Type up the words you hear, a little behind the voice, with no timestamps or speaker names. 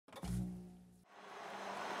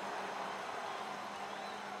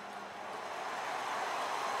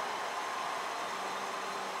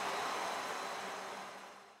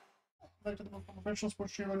back to the most professional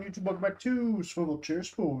sports channel on YouTube. Welcome back to Swivel Chair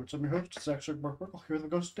Sports. I'm your host, Zach Burkle. Here with the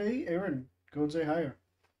ghost today, Aaron. Go and say hi.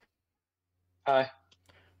 Hi.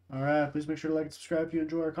 Alright, please make sure to like and subscribe if you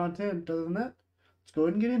enjoy our content. Other than that, let's go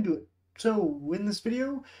ahead and get into it. So, in this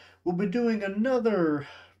video, we'll be doing another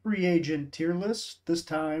free agent tier list, this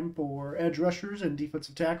time for edge rushers and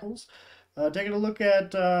defensive tackles. Taking a look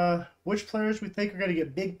at which players we think are going to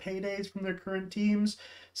get big paydays from their current teams,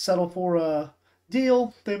 settle for a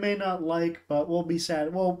deal they may not like, but we'll be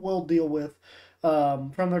sad. We'll deal with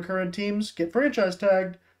from their current teams, get franchise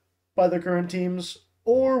tagged by their current teams,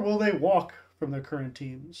 or will they walk from their current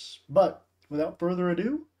teams? But without further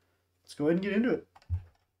ado, let's go ahead and get into it.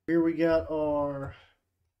 Here we got our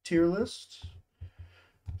tier list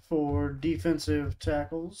for defensive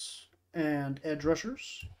tackles and edge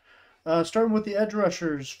rushers. Starting with the edge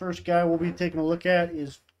rushers, first guy we'll be taking a look at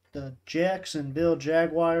is the Jacksonville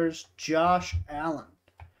Jaguars, Josh Allen.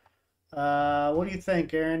 What do you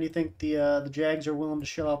think, Aaron? Do you think the Jags are willing to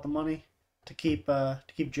shell out the money to keep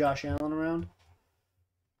Josh Allen around?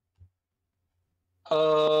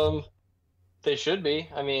 They should be.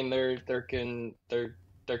 I mean, they're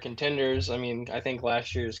contenders. I mean, I think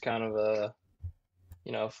last year's kind of a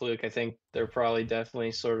fluke. I think they're probably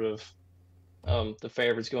definitely sort of the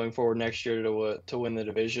favorites going forward next year to win the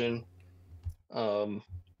division.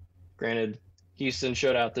 Granted, Houston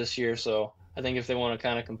showed out this year, so I think if they want to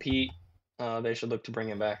kind of compete, they should look to bring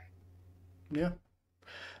him back. Yeah.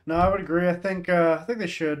 No, I would agree. I think they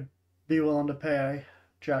should be willing to pay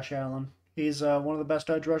Josh Allen. He's one of the best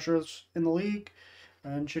edge rushers in the league,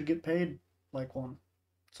 and should get paid like one.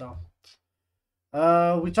 So,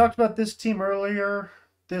 we talked about this team earlier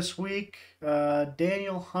this week.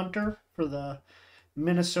 Daniel Hunter for the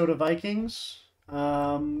Minnesota Vikings.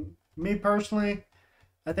 Me personally,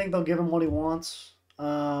 I think they'll give him what he wants.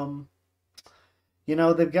 They've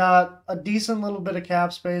got a decent little bit of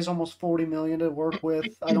cap space, almost $40 million to work with.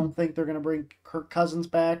 I don't think they're going to bring Kirk Cousins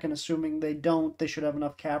back, and assuming they don't, they should have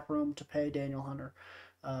enough cap room to pay Daniel Hunter.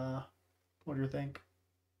 What do you think?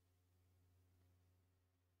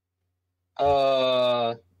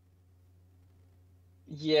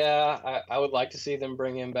 Yeah, I would like to see them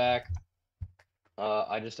bring him back.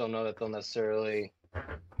 I just don't know that they'll necessarily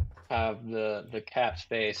have the cap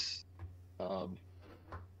space. And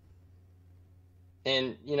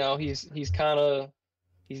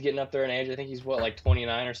he's getting up there in age. I think he's what, like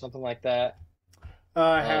 29 or something like that.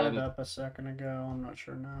 I had it Um, up a second ago. I'm not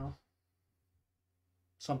sure now.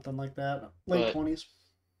 Something like that. Late but 20s.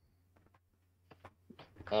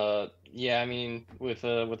 yeah, I mean with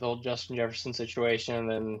the whole Justin Jefferson situation and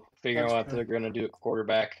then figuring That's out what true. they're going to do at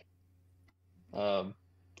quarterback, um,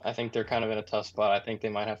 I think they're kind of in a tough spot. I think they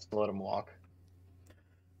might have to let him walk.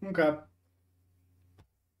 Okay.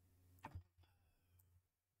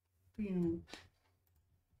 Hmm.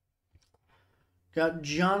 Got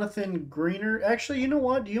Jonathan Greener. Actually, you know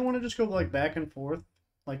what? Do you want to just go like back and forth?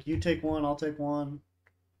 Like you take one, I'll take one.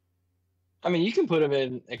 I mean, you can put him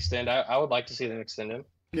in extend. I would like to see them extend him.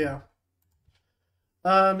 Yeah.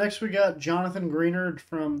 Next we got Jonathan Greenard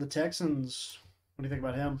from the Texans. What do you think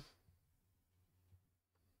about him?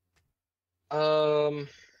 Um,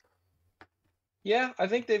 yeah, I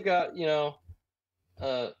think they've got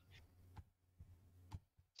uh,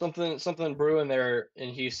 something brewing there in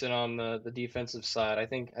Houston on the defensive side. I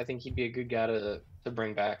think he'd be a good guy to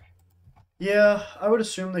bring back. Yeah, I would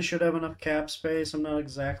assume they should have enough cap space. I'm not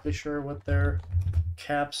exactly sure what their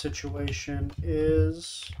cap situation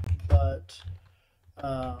is, but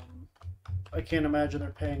um, I can't imagine they're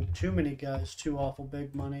paying too many guys too awful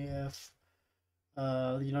big money if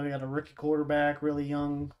they got a rookie quarterback, really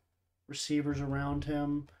young receivers around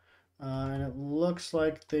him. And it looks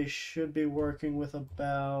like they should be working with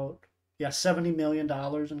about $70 million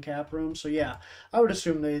in cap room. So yeah, I would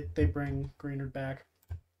assume they bring Greenard back.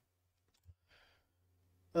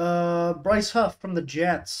 Bryce Huff from the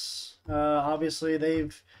Jets. Obviously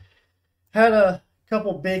they've had a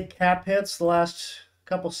couple big cap hits the last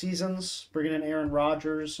couple seasons, bringing in Aaron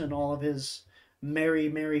Rodgers and all of his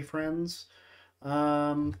merry friends.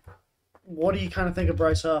 What do you kind of think of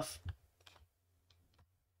Bryce Huff?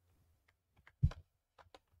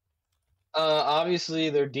 Obviously,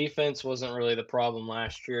 their defense wasn't really the problem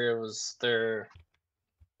last year. It was their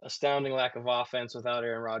astounding lack of offense without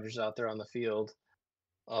Aaron Rodgers out there on the field.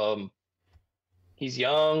 Um, he's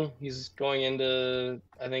young. He's going into,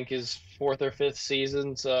 I think, his fourth or fifth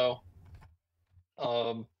season. So,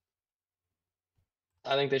 um,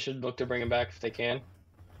 I think they should look to bring him back if they can.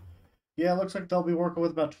 Yeah, it looks like they'll be working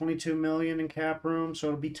with about 22 million in cap room, so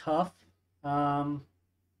it'll be tough. Um,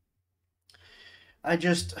 I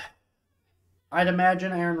just I'd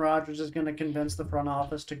imagine Aaron Rodgers is going to convince the front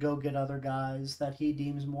office to go get other guys that he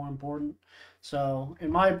deems more important. So, in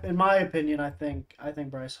my opinion, I think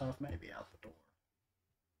Bryce Huff may be out the door.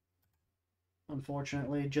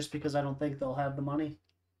 Unfortunately, just because I don't think they'll have the money.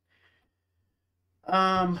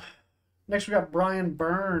 Um, Next we got Brian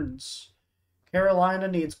Burns. Carolina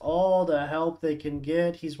needs all the help they can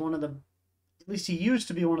get. He's one of the, at least he used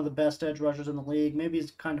to be one of the best edge rushers in the league. Maybe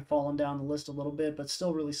he's kind of fallen down the list a little bit, but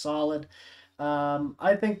still really solid.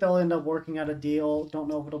 I think they'll end up working out a deal. Don't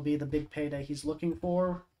know if it'll be the big payday he's looking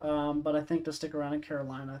for, but I think to stick around in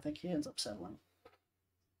Carolina, I think he ends up settling.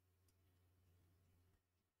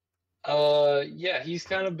 Yeah, he's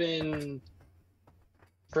kind of been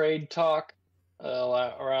trade talk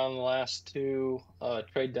around the last two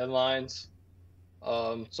trade deadlines.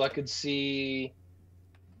 So I could see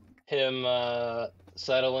him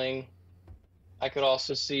settling. I could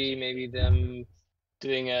also see maybe them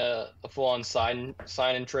doing a full on sign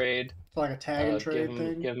and trade. It's like a tag and trade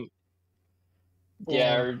thing. Give him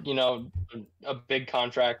yeah, Or or a big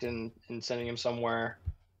contract and sending him somewhere.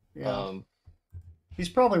 yeah, he's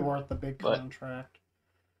probably worth the big But contract.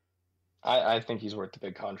 I think he's worth the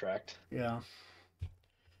big contract. Yeah,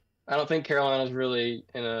 I don't think Carolina's really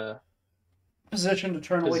in a position to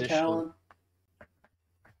turn away position. talent.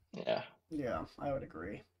 Yeah. Yeah, I would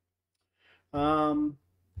agree. I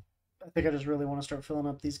think I just really want to start filling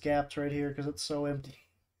up these gaps right here because it's so empty.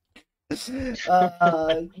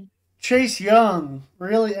 Chase Young,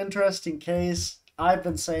 really interesting case. I've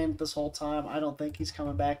been saying this whole time, I don't think he's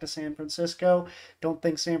coming back to San Francisco. Don't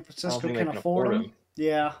think San Francisco can afford him.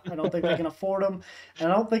 Yeah, I don't think they can afford him.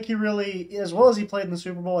 And I don't think he really, as well as he played in the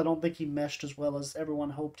Super Bowl, I don't think he meshed as well as everyone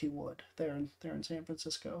hoped he would there in San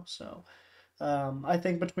Francisco. So I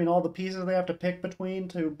think between all the pieces they have to pick between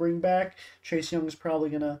to bring back, Chase Young is probably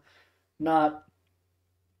going to not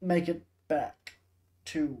make it back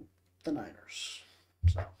to the Niners.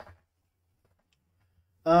 So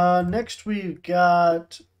next we've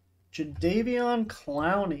got Jadeveon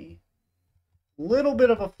Clowney. Little bit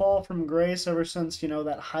of a fall from grace ever since,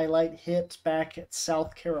 that highlight hit back at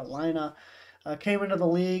South Carolina. Came into the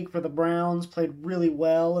league for the Browns, played really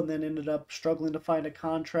well, and then ended up struggling to find a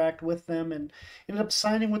contract with them and ended up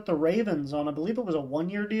signing with the Ravens on, I believe it was a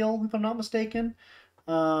 1-year deal, if I'm not mistaken.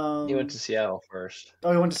 He went to Seattle first.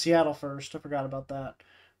 Oh, he went to Seattle first. I forgot about that.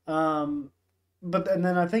 And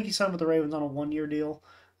then I think he signed with the Ravens on a 1-year deal.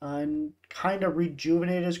 And kind of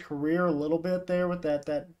rejuvenated his career a little bit there with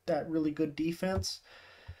that really good defense.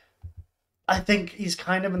 I think he's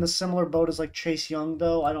kind of in the similar boat as like Chase Young,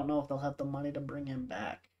 though. I don't know if they'll have the money to bring him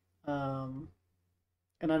back, and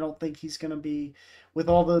I don't think he's going to be with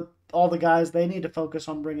all the guys they need to focus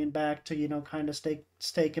on bringing back to kind of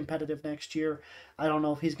stay competitive next year. I don't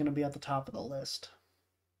know if he's going to be at the top of the list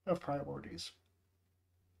of priorities.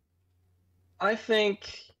 I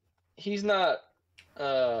think he's not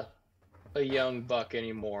a young buck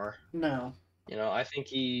anymore. No. I think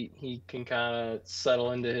he can kind of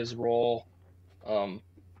settle into his role,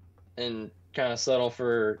 and kind of settle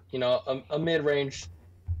for a mid-range,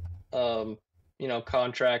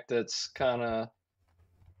 contract that's kind of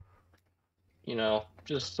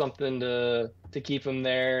just something to keep him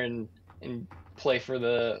there and play for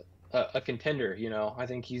a contender. I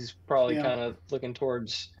think he's probably kind of looking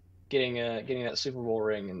towards getting that Super Bowl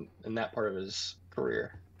ring in that part of his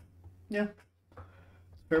career. Yeah,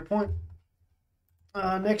 fair point.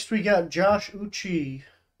 Next we got Josh Uche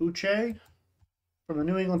from the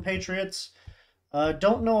New England Patriots.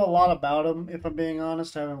 Don't know a lot about him, if I'm being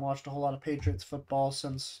honest. I haven't watched a whole lot of Patriots football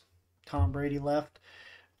since Tom Brady left.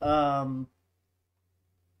 Do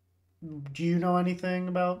you know anything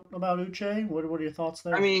about Uche? What are your thoughts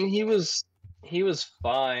there? I mean, he was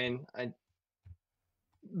fine.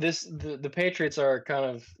 The Patriots are kind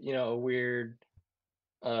of a weird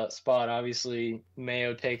spot. Obviously,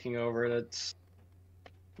 Mayo taking over. That's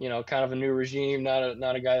kind of a new regime, not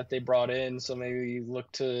a guy that they brought in. So maybe you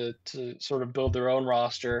look to sort of build their own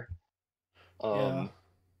roster. Yeah.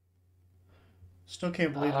 Still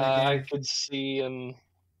can't believe I could see him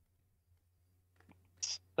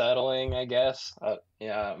settling, I guess.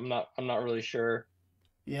 Yeah, I'm not really sure.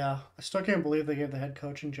 Yeah, I still can't believe they gave the head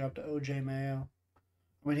coaching job to OJ Mayo.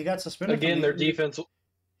 I mean, he got suspended. Again, their defense.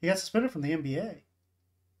 He got suspended from the NBA.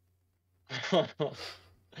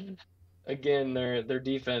 Again, their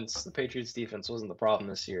defense, the Patriots' defense, wasn't the problem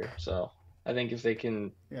this year. So I think if they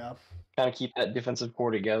can, kind of keep that defensive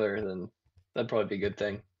core together, then that'd probably be a good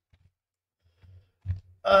thing.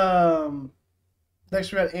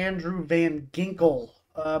 Next we got Andrew Van Ginkel.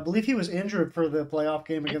 I believe he was injured for the playoff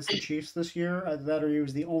game against the Chiefs this year. That or he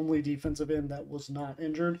was the only defensive end that was not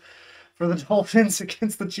injured. for the Dolphins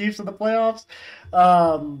against the Chiefs in the playoffs.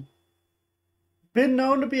 Um, been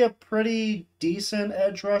known to be a pretty decent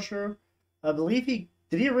edge rusher. I believe he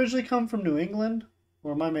originally come from New England,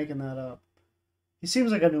 or am I making that up? He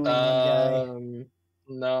seems like a New England guy. Um,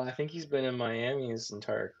 no, I think he's been in Miami his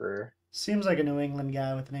entire career. Seems like a New England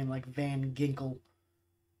guy with a name like Van Ginkel.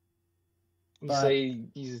 You But say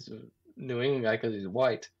he's a New England guy because he's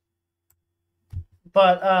white.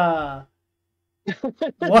 but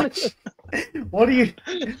what what do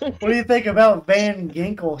you think about Van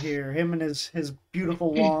Ginkel here? Him and his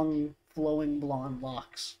beautiful long flowing blonde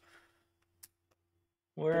locks.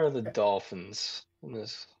 Where are the Dolphins in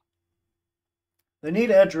this They need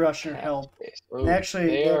edge rusher cap help. space? Oh, Actually,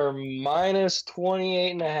 they are minus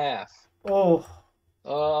 28.5. oh,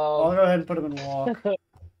 I'll Um, go ahead and put him in walk.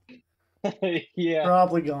 yeah.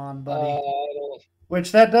 Probably gone, buddy. I don't,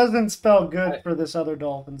 Which that doesn't spell good for this other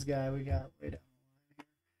Dolphins guy we got. Wait.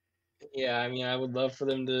 yeah, I mean, I would love for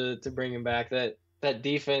them to bring him back. That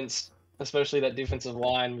defense, especially that defensive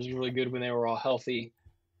line, was really good when they were all healthy.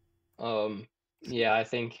 Yeah, I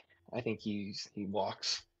think he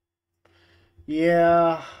walks.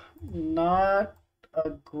 Yeah, not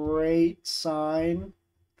a great sign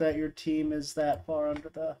that your team is that far under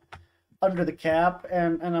the cap.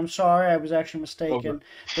 And I'm sorry, I was actually mistaken. Over.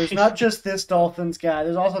 There's not just this Dolphins guy.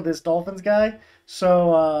 There's also this Dolphins guy.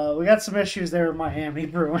 So we got some issues there in Miami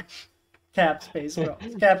brewing. Cap space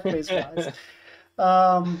wise.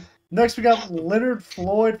 Next we got Leonard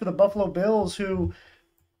Floyd for the Buffalo Bills, who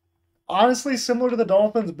honestly, similar to the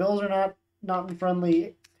Dolphins, Bills are not in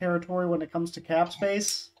friendly territory when it comes to cap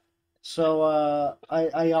space. So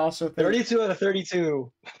I also think 32 out of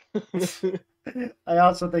 32. I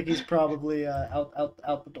also think he's probably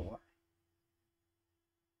out the door.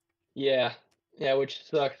 Yeah, yeah, which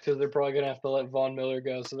sucks because they're probably gonna have to let Von Miller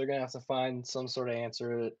go, so they're gonna have to find some sort of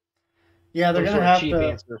answer, Yeah, they're some gonna sort of have cheap to.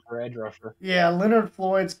 answer for edge rusher. Yeah, Leonard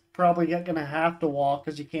Floyd's probably gonna have to walk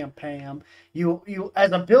because you can't pay him. You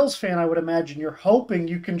as a Bills fan, I would imagine you're hoping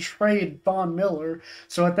you can trade Von Miller.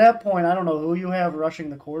 So at that point, I don't know who you have rushing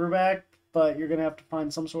the quarterback, but you're gonna have to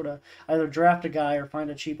find some sort of either draft a guy or find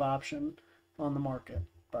a cheap option on the market.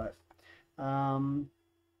 But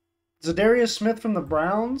Zadarius Smith from the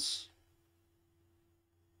Browns,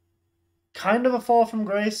 kind of a fall from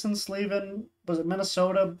grace since leaving. Was it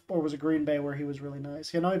Minnesota or was it Green Bay where he was really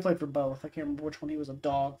nice? I know he played for both. I can't remember which one he was a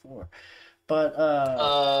dog for, but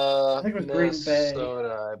I think it was Green Bay.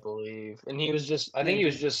 Minnesota, I believe, and he was I think he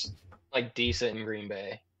was just like decent in Green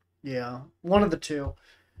Bay. Yeah, one of the two.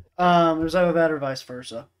 It was either that or vice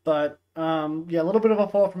versa. But yeah, a little bit of a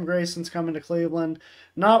fall from grace since coming to Cleveland.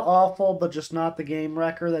 Not awful, but just not the game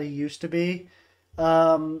wrecker that he used to be.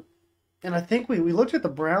 And I think we looked at the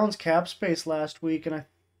Browns cap space last week, and I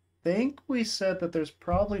think we said that there's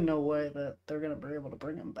probably no way that they're going to be able to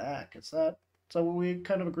bring him back. Is that what we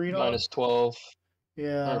kind of agreed on? Minus 12.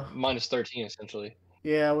 Yeah. Or minus 13, essentially.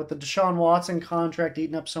 Yeah, with the Deshaun Watson contract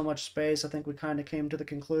eating up so much space, I think we kind of came to the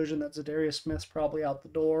conclusion that Zadarius Smith's probably out the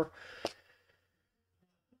door.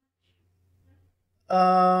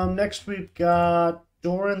 Next we've got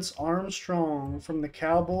Dorrance Armstrong from the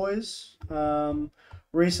Cowboys.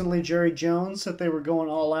 Recently, Jerry Jones said they were going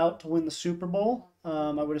all out to win the Super Bowl.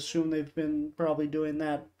 I would assume they've been probably doing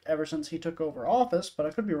that ever since he took over office, but I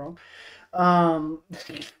could be wrong.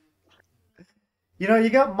 You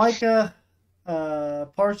got Micah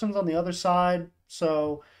Parsons on the other side,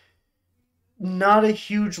 so not a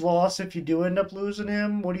huge loss if you do end up losing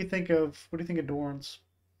him. What do you think of Dorrance?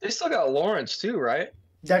 They still got Lawrence too, right?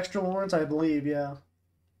 Dexter Lawrence, I believe, yeah.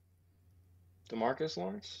 DeMarcus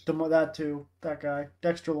Lawrence? That too, that guy.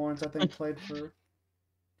 Dexter Lawrence, I think, played for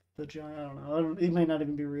the Giants. I don't know. He may not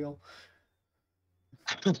even be real.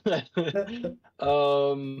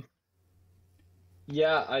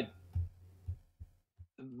 Yeah,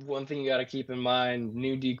 one thing you got to keep in mind,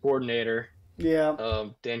 new D coordinator. Yeah.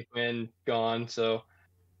 Dan Quinn gone, so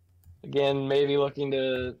again, maybe looking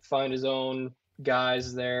to find his own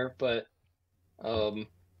guys there, but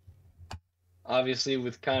obviously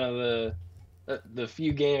with kind of the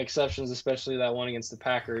few game exceptions, especially that one against the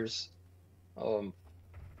Packers,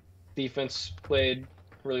 defense played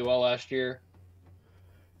really well last year.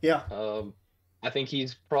 Yeah. I think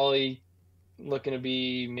he's probably looking to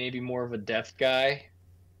be maybe more of a depth guy.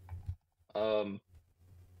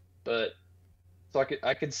 But so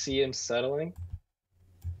I could see him settling.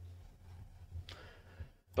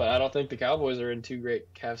 But I don't think the Cowboys are in too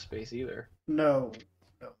great cap space either. No.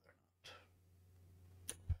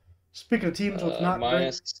 Speaking of teams with not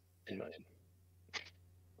minus great... $10 million.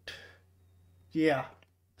 Yeah.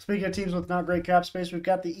 Speaking of teams with not great cap space, we've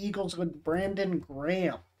got the Eagles with Brandon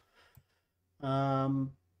Graham.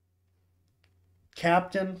 Um,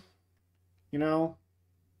 Captain, you know,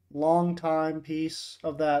 long time piece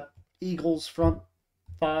of that Eagles front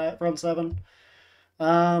seven.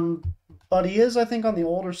 Um, but he is, I think, on the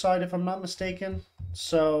older side, if I'm not mistaken.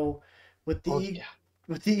 So with Oh the yeah.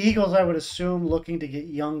 with the Eagles, I would assume looking to get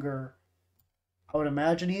younger. I would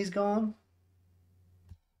imagine he's gone.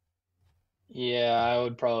 Yeah, I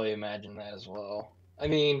would probably imagine that as well. I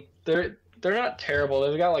mean, they're not terrible.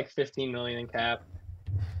 They've got like 15 million in cap.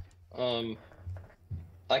 Um,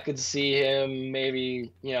 I could see him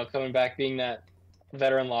maybe, coming back being that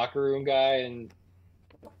veteran locker room guy. And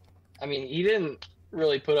I mean, he didn't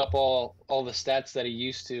really put up all the stats that he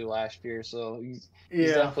used to last year, so he's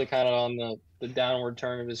Yeah, definitely kind of on the downward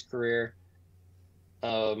turn of his career.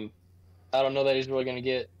 Um, I don't know that he's really going to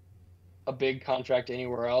get a big contract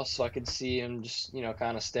anywhere else, so I could see him just,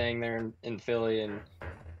 kind of staying there in Philly and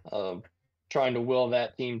um, trying to will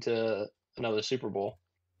that team to another Super Bowl.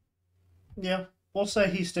 yeah. We'll say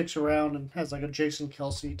he sticks around and has like a Jason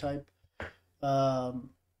Kelsey type um,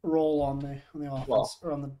 role on the Well, offense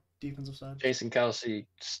or on the defensive side. Jason Kelsey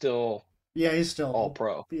still Yeah, he's still all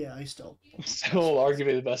pro. yeah he's still Still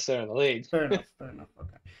arguably the best center in the league. fair enough. Fair enough.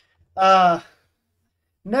 Okay. Uh,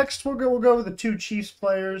 Next we'll go with the two Chiefs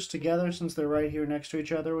players together since they're right here next to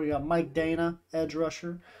each other. We got Mike Dana, edge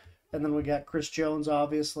rusher, and then we got Chris Jones,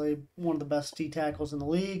 obviously one of the best D tackles in the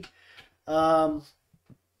league. Um,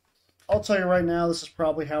 I'll tell you right now, this is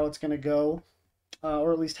probably how it's going to go,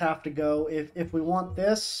 or at least have to go. If we want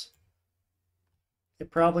this,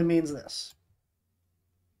 it probably means this.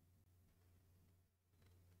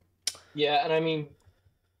 Yeah, and I mean,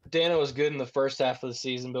 Dana was good in the first half of the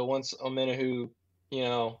season, but once Omenahu, you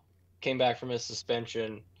know, came back from his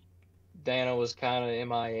suspension, Dana was kind of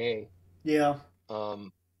MIA. Yeah,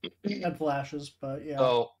 Um, had flashes, but yeah,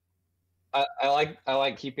 so I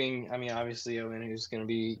like keeping. I mean, obviously Omenahu's going to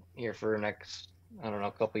be here for the next, I don't know,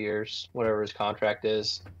 a couple years, whatever his contract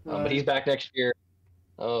is. But he's right. back next year.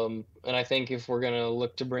 And I think if we're going to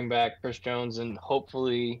look to bring back Chris Jones and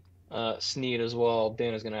hopefully Snead as well,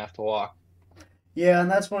 Dana's going to have to walk. Yeah, and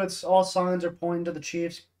that's what it's all signs are pointing to the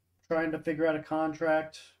Chiefs trying to figure out a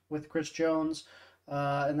contract with Chris Jones,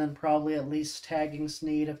 and then probably at least tagging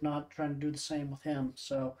Snead, if not trying to do the same with him.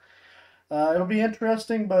 So it'll be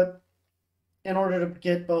interesting, but in order to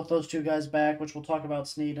get both those two guys back, which we'll talk about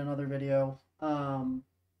Snead in another video,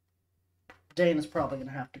 Dane is probably going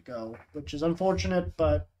to have to go, which is unfortunate,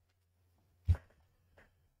 but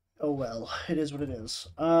oh well, it is what it is.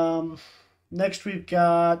 Next we've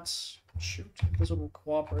got shoot, this one will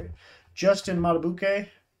cooperate. Justin Matabuke,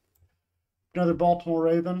 another Baltimore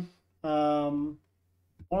Raven. One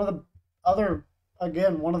of the other,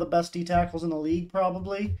 again, one of the best D tackles in the league,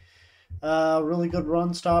 probably. Really good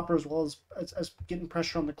run stopper as well as getting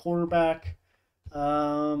pressure on the quarterback.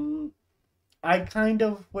 I kind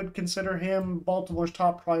of would consider him Baltimore's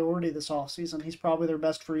top priority this offseason. He's probably their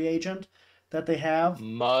best free agent that they have.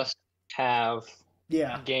 Must have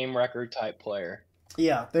Yeah, game record type player.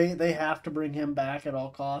 yeah, they have to bring him back at all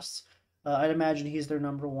costs. I'd imagine he's their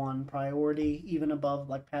number one priority, even above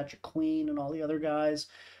like Patrick Queen and all the other guys.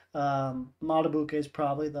 Matabuke is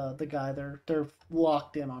probably the guy they're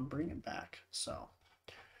locked in on bringing back. So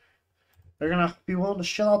they're gonna be willing to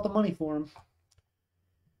shell out the money for him.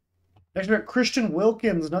 Next we got Christian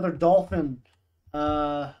Wilkins, another Dolphin.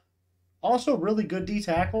 Also really good D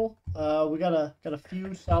tackle. We got a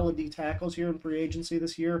few solid D tackles here in free agency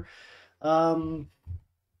this year.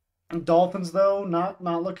 Dolphins though not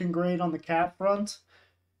looking great on the cap front.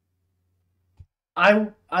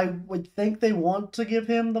 I would think they want to give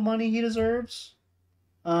him the money he deserves,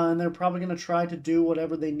 and they're probably going to try to do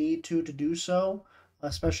whatever they need to do so,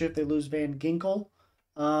 especially if they lose Van Ginkel.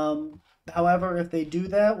 However, if they do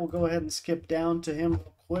that, we'll go ahead and skip down to him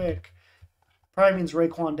real quick. Probably means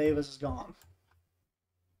Raekwon Davis is gone.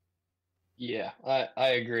 Yeah, I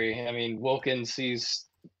agree. I mean, Wilkins,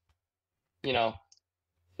 you know,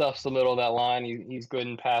 stuffs the middle of that line. He's good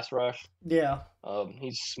in pass rush. Yeah,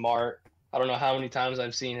 He's smart. I don't know how many times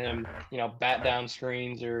I've seen him, bat down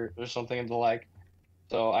screens or something of the like.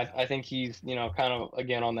 So I think he's, kind of,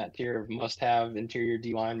 again, on that tier of must-have interior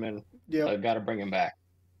D lineman. yep, Got to bring him back.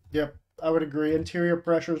 yep. I would agree. Interior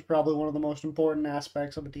pressure is probably one of the most important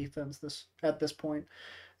aspects of a defense at this point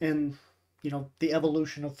in the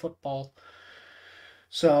evolution of football.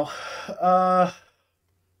 So,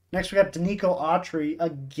 next we got Danico Autry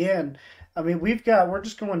again. I mean, we're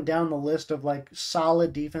just going down the list of like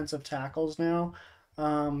solid defensive tackles now.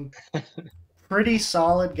 Um, Pretty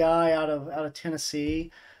solid guy out of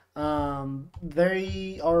Tennessee.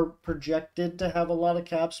 They are projected to have a lot of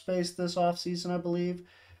cap space this offseason, I believe.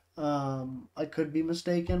 I could be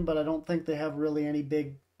mistaken, but I don't think they have really any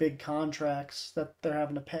big contracts that they're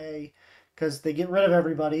having to pay because they get rid of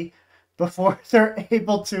everybody before they're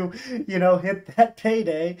able to, hit that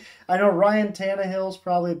payday. I know Ryan Tannehill's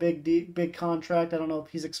probably a big contract. I don't know if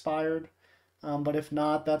he's expired, but if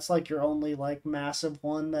not, that's like your only like massive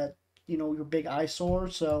one that your big eyesore.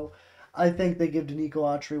 So I think they give Danico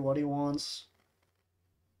Autry what he wants.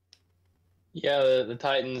 Yeah, the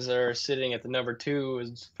Titans are sitting at the number 2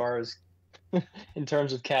 as far as in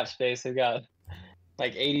terms of cap space. They've got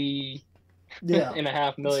like 80 Yeah, and a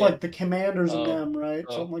half it's like million. the Commanders and Um, them, right?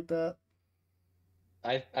 so Something like that.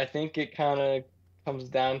 I think it kind of comes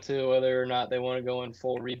down to whether or not they want to go in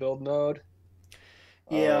full rebuild mode.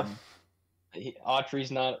 Yeah, Um,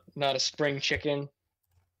 Autry's not a spring chicken.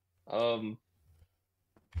 Um,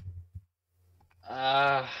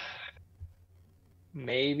 uh,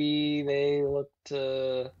 maybe they look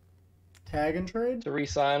tag and trade. to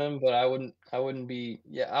re-sign him, but I wouldn't be.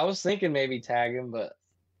 Yeah, I was thinking maybe tag him, but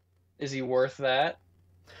is he worth that?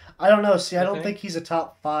 I don't know. See, I You don't think? think he's a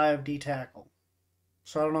top five D tackle,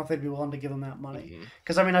 so I don't know if they'd be willing to give him that money. Hmm.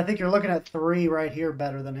 Because I mean, I think you're looking at three right here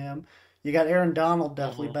better than him. You got Aaron Donald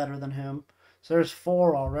definitely Hmm. better than him. So there's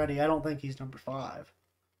four already. I don't think he's number five.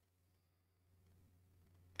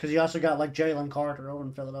 Because you also got like Jalen Carter over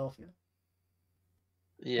in Philadelphia,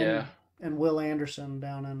 Yeah. and Will Anderson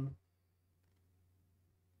down in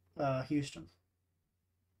Houston.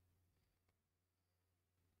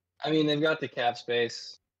 I mean, they've got the cap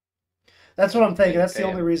space. That's what I'm They thinking. can That's the pay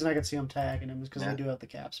only him. reason I could see him tagging him is because they Yeah. do have the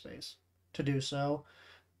cap space to do so.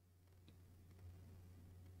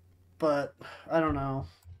 But I don't know.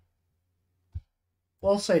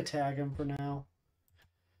 We'll say tag him for now.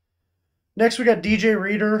 Next, we got DJ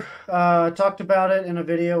Reader. Talked about it in a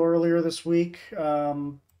video earlier this week.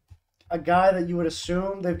 A guy that you would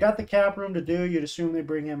assume they've got the cap room to do. You'd assume they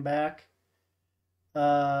bring him back.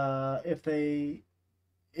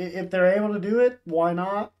 If they're able to do it, why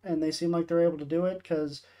not? And they seem like they're able to do it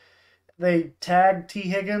because they tagged T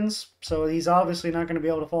Higgins, so he's obviously not going to be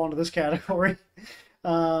able to fall into this category.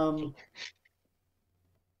 Um,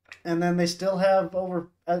 and then they still have over,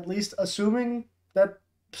 at least assuming that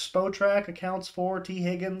Spotrac accounts for T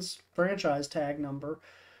Higgins' franchise tag number,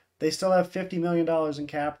 they still have $50 million in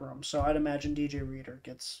cap room. So I'd imagine DJ Reader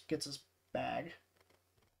gets his bag.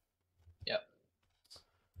 Yep.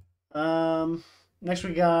 Um, Next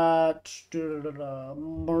we got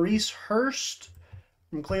Maurice Hurst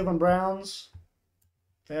from Cleveland Browns.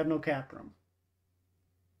 They have no cap room.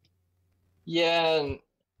 Yeah, and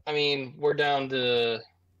I mean, we're down to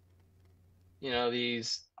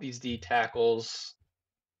these D tackles.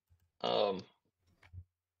 Um,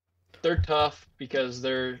 they're tough because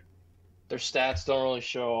their stats don't really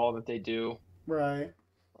show all that they do. Right.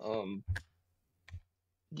 Um,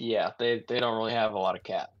 yeah, they don't really have a lot of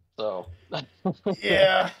cap, so I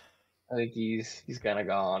Yeah. think he's kind of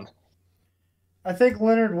gone. I think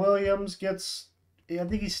Leonard Williams gets. I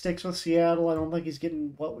think he sticks with Seattle. I don't think he's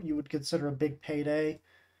getting what you would consider a big payday.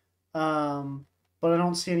 Um, but I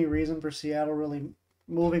don't see any reason for Seattle really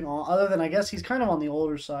moving on, other than I guess he's kind of on the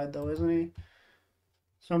older side, though, isn't he?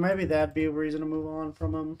 So maybe that'd be a reason to move on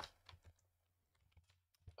from him.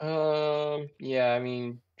 Yeah, I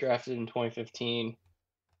mean, drafted in 2015.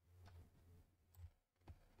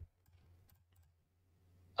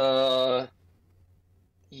 Uh,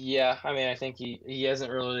 yeah, I mean, I think he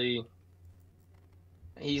hasn't really.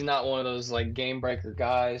 He's not one of those like game breaker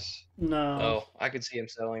guys. No. So I could see him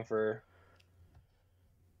settling for.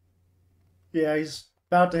 Yeah, he's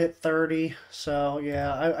about to hit 30. So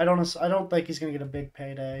yeah, I don't think he's gonna get a big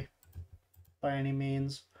payday by any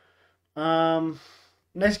means. Um,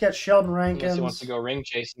 Next got Sheldon Unless he wants to Rankins. go ring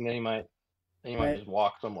chasing, then he might Right. just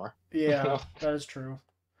walk somewhere. You Yeah, know? that is true.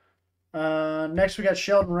 Next we got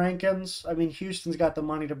Sheldon Rankins. I mean, Houston's got the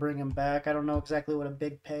money to bring him back. I don't know exactly what a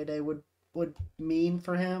big payday would mean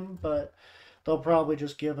for him, but they'll probably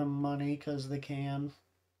just give him money because they can,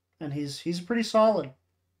 and he's pretty solid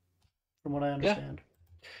from what I Yeah. understand.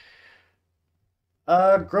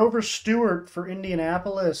 Grover Stewart for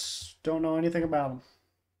Indianapolis. Don't know anything about him.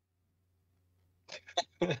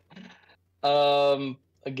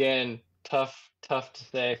 Again, tough to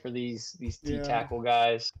say for these D Yeah, tackle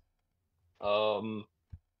guys. Um,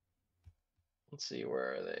 let's see,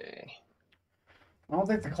 where are they? I don't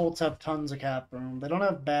think the Colts have tons of cap room. They don't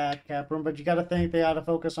have bad cap room, but you got to think they ought to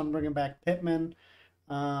focus on bringing back Pittman,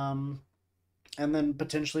 um, and then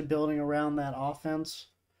potentially building around that offense.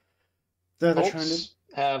 They're trying to. Colts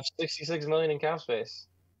have 66 million in cap space.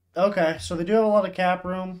 Okay, so they do have a lot of cap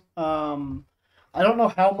room. I don't know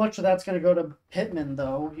how much of that's going to go to Pittman,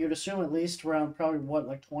 though. You'd assume at least around probably what,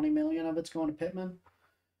 like 20 million of it's going to Pittman,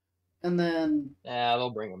 and then Yeah, they'll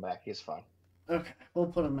bring him back. He's fine. okay, we'll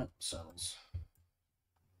put him at settles.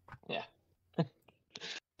 Yeah.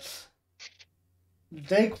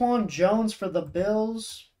 Daquan Jones for the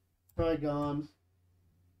Bills, probably gone.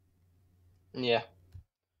 Yeah.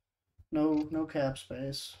 No cap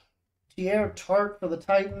space. Tierra Tart for the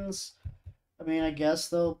Titans. I mean, I guess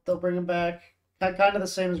they'll bring him back. Kind of the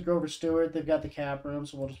same as Grover Stewart. They've got the cap room,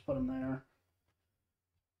 so we'll just put him there.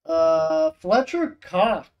 Fletcher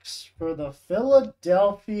Cox for the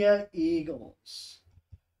Philadelphia Eagles.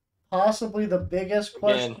 Possibly the biggest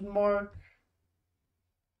question mark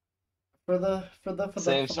for the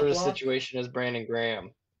Same sort of block. situation as Brandon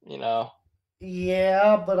Graham, you know.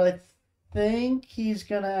 Yeah, but I think he's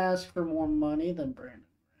gonna ask for more money than Brandon.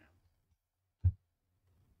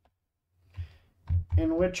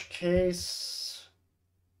 In which case,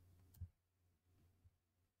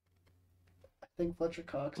 I think Fletcher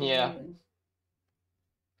Cox is leaving.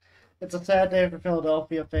 It's a sad day for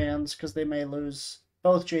Philadelphia fans because they may lose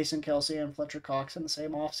both Jason Kelsey and Fletcher Cox in the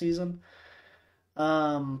same offseason.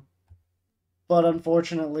 But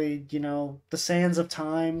unfortunately, you know, the sands of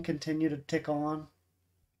time continue to tick on.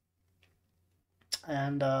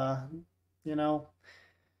 And, you know,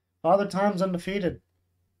 Father Time's undefeated.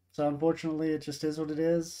 So unfortunately, it just is what it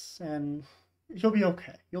is. And you'll be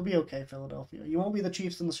okay. You'll be okay, Philadelphia. You won't be the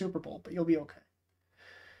Chiefs in the Super Bowl, but you'll be okay.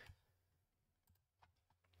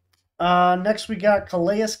 Next we got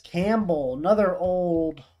Calais Campbell, another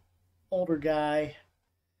older guy.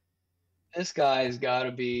 This guy's got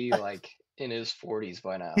to be like in his 40s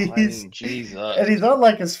by now. I mean, Jesus. And he's on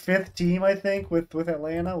like his 5th team, I think, with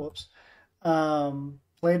Atlanta. Whoops.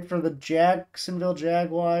 Played for the Jacksonville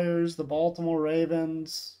Jaguars, the Baltimore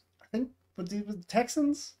Ravens. I think with the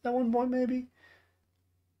Texans at one point, maybe.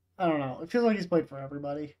 I don't know. It feels like he's played for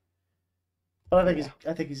everybody. But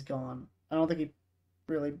I think he's gone. I don't think he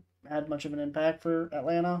really had much of an impact for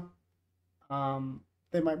Atlanta.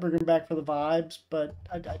 They might bring him back for the vibes, but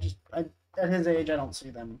at his age, I don't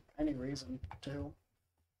see them any reason to.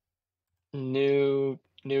 New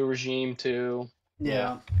regime too.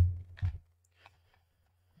 Yeah.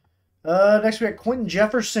 Next we got Quentin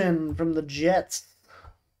Jefferson from the Jets.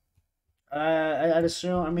 I'd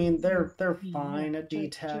assume. I mean, they're fine at D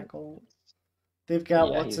tackle. They've got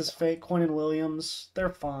what's his fake Quentin Williams. They're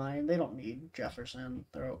fine. They don't need Jefferson.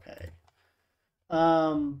 They're okay.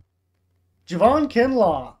 Javon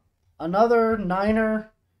Kinlaw, another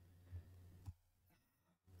Niner.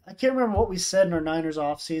 I can't remember what we said in our Niners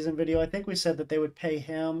offseason video. I think we said that they would pay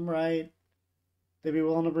him, right? They'd be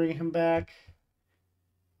willing to bring him back.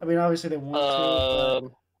 I mean, obviously they want to,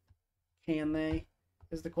 but can they?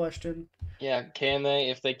 Is the question. Yeah, can they?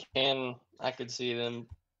 If they can, I could see them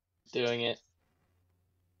doing it.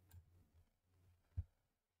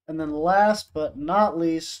 And then last but not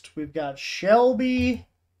least, we've got Shelby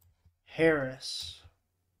Harris.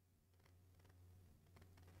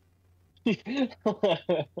 I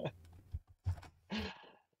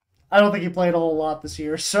don't think he played a whole lot this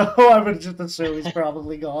year, so I would just assume he's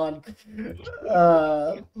probably gone.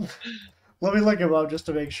 Let me look him up just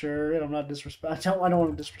to make sure, and I'm not disrespect. I don't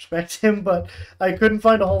want to disrespect him, but I couldn't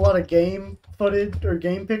find a whole lot of game footage or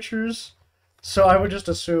game pictures, so I would just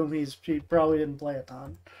assume he probably didn't play a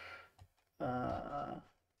ton.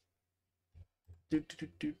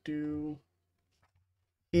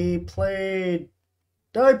 He played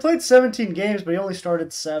 17 games, but he only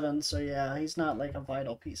started 7, so yeah, he's not like a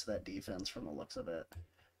vital piece of that defense from the looks of it.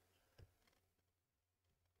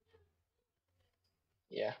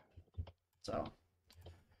 Yeah. So,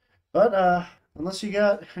 but unless you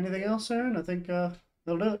got anything else, Aaron, I think that'll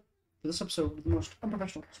do it for this episode of the most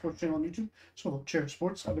unprofessional sports channel on YouTube, Solo Chair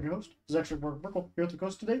Sports. I've been your host, Zach Burkle, here at the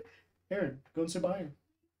coast today. Aaron, go and say bye.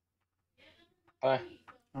 Bye.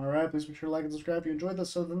 All right, please make sure to like and subscribe if you enjoyed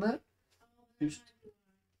this. Other than that, peace.